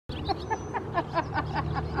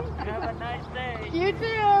You too.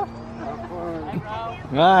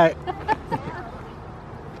 Alright.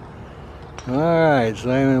 Alright,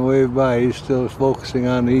 Simon waved by. He's still focusing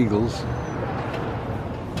on the eagles.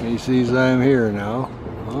 He sees I'm here now.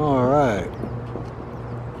 Alright.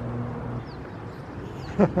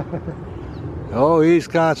 Oh, he's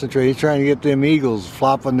concentrating. He's trying to get them eagles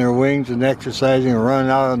flopping their wings and exercising and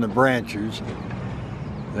running out on the branches.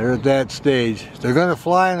 They're at that stage. They're going to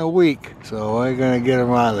fly in a week, so we're going to get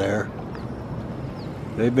them out of there.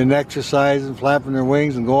 They've been exercising, flapping their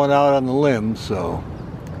wings and going out on the limbs, so.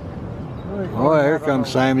 Oh, here comes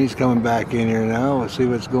Simon. He's coming back in here now. Let's see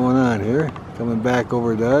what's going on here. Coming back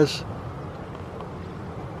over to us.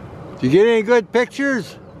 Did you get any good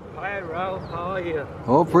pictures? Hi, Ralph. How are you?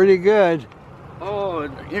 Oh, pretty good. Oh,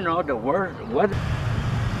 you know, the word, what?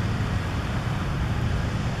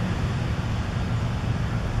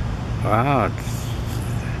 Wow.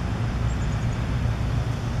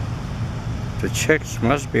 The chicks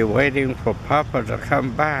must be waiting for Papa to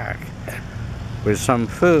come back with some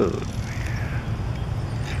food.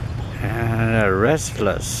 And they're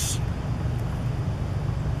restless.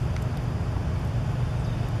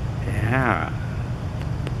 Yeah.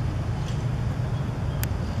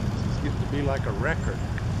 This used to be like a record.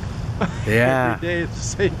 Yeah. Every day it's the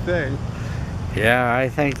same thing. Yeah, I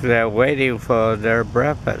think they're waiting for their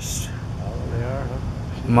breakfast. Oh, they are, huh?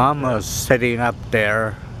 Mama's sitting up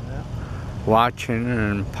there watching,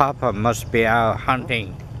 and Papa must be out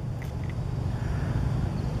hunting.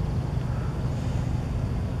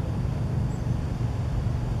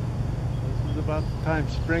 This is about the time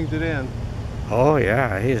she brings it in. Oh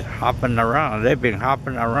yeah, he's hopping around. They've been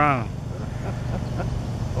hopping around.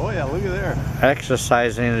 Oh yeah, look at there.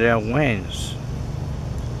 Exercising their wings.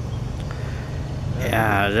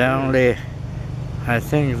 Yeah, they're only, I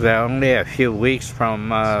think they're only a few weeks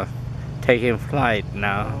from taking flight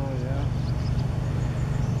now. Oh yeah.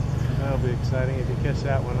 That'll be exciting if you catch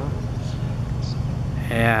that one, huh?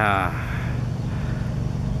 Yeah.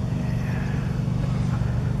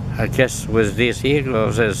 I guess with these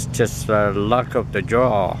eagles, it's just luck of the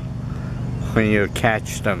draw when you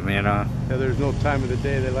catch them, you know. Yeah, there's no time of the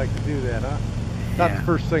day they like to do that, huh? Not the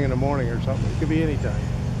first thing in the morning or something. It could be any time.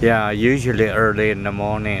 Yeah, usually early in the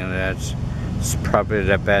morning. That's probably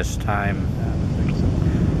the best time. Yeah, I think so.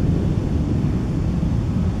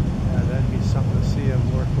 Yeah, that'd be something to see them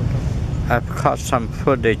work with them. I've caught some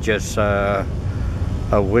footages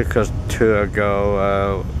a week or two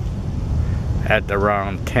ago at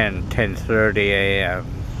around 10:30 a.m.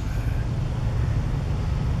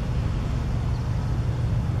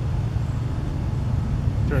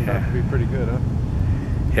 Turned out to be pretty good, huh?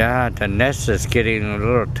 Yeah, the nest is getting a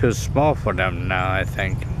little too small for them now, I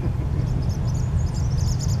think.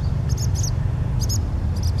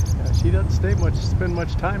 Yeah, she doesn't spend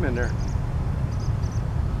much time in there.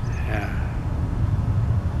 Yeah.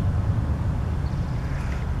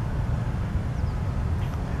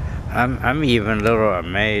 I'm even a little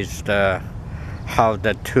amazed how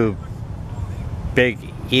the two big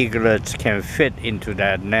eaglets can fit into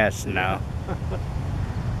that nest now.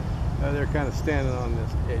 They're kind of standing on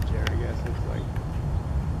this edge here, I guess. It's like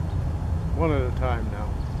one at a time now.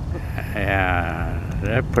 Yeah,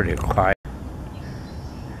 they're pretty quiet.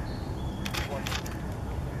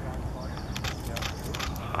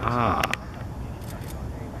 Ah.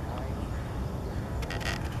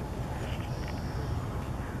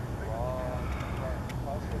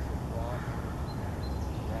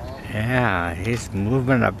 Yeah, he's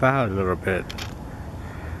moving about a little bit.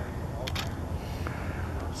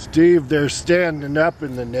 Steve, they're standing up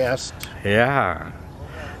in the nest. Yeah,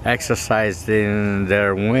 exercising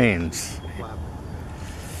their wings.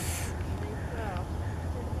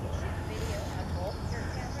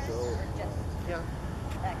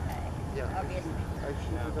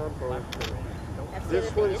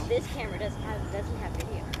 This camera doesn't have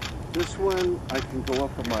video. This one I can go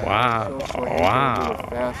up on my Wow, ISO, so I can go a little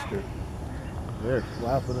faster. They're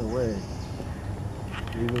flapping away,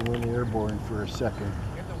 even when they're airborne for a second.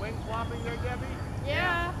 Get the wing flopping there, Debbie?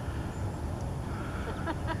 Yeah.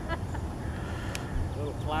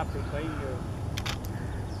 Little flapping thing.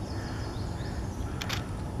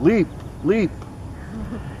 Leap, leap.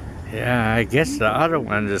 Yeah, I guess the other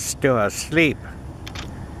one is still asleep.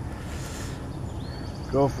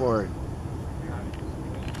 Go for it.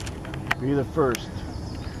 Be the first.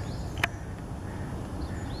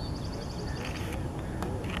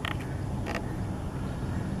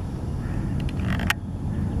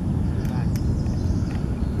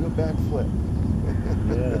 Do a backflip.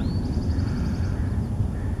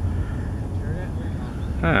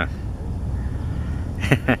 Huh.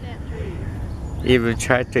 Even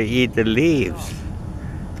tried to eat the leaves.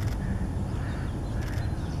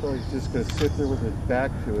 So he's just going to sit there with his back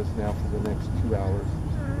to us now for the next 2 hours.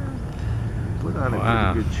 Put on a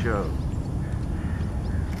Wow. pretty good show.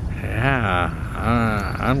 Yeah,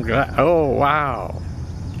 I'm glad. Oh, wow.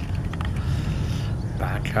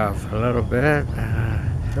 Back off a little bit.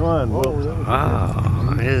 Come on,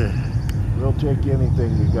 Wow, he's we'll take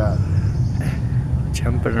anything you got.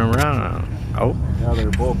 jumping around. Oh, Now they're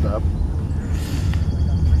both up.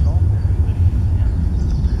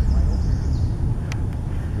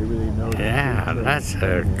 Maybe they know. yeah, that's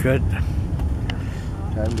a good,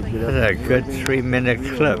 Time to get up. that's a good 3-minute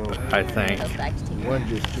clip, I think. One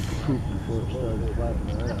just took a poop before it started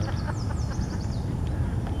flapping around.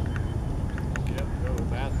 Yep, go to the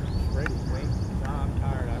bathroom. Ready, wait. No, I'm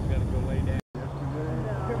tired. I've got to go lay down.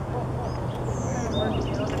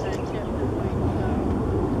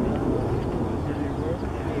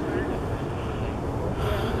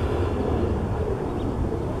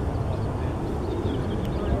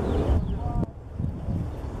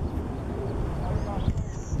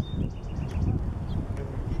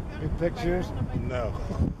 Good pictures? No.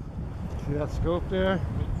 See that scope there?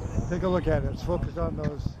 Take a look at it. It's focused on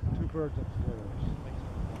those two birds upstairs.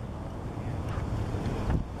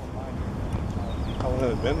 How long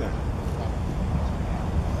has it been there?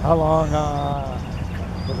 How long?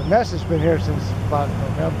 Well, the nest has been here since about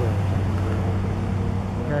November.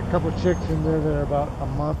 Got a couple chicks in there that are about a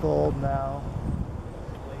month old now.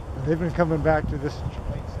 And they've been coming back to this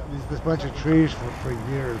bunch of trees for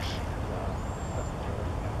years.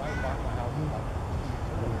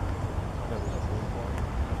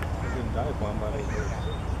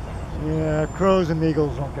 Yeah, crows and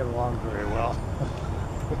eagles don't get along very well.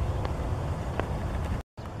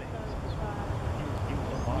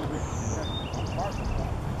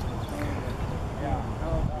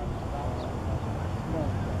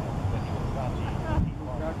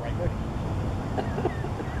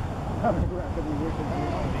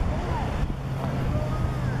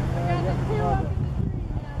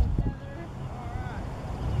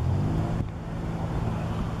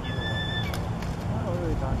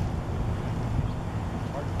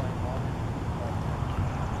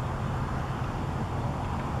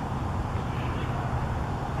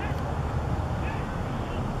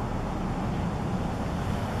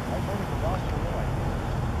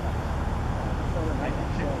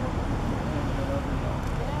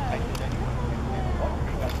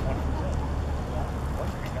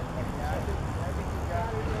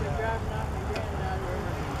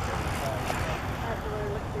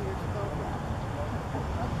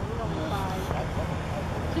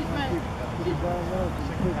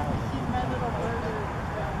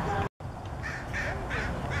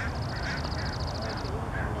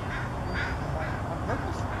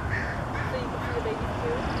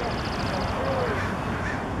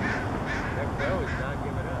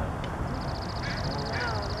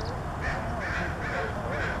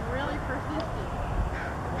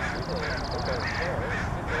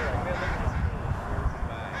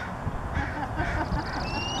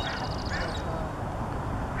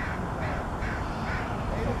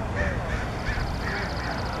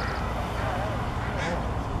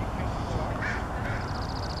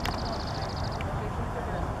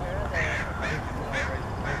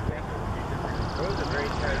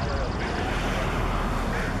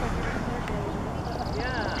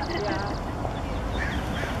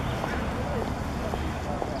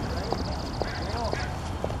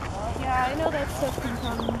 Yeah, I know that stuff can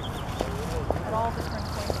come at all different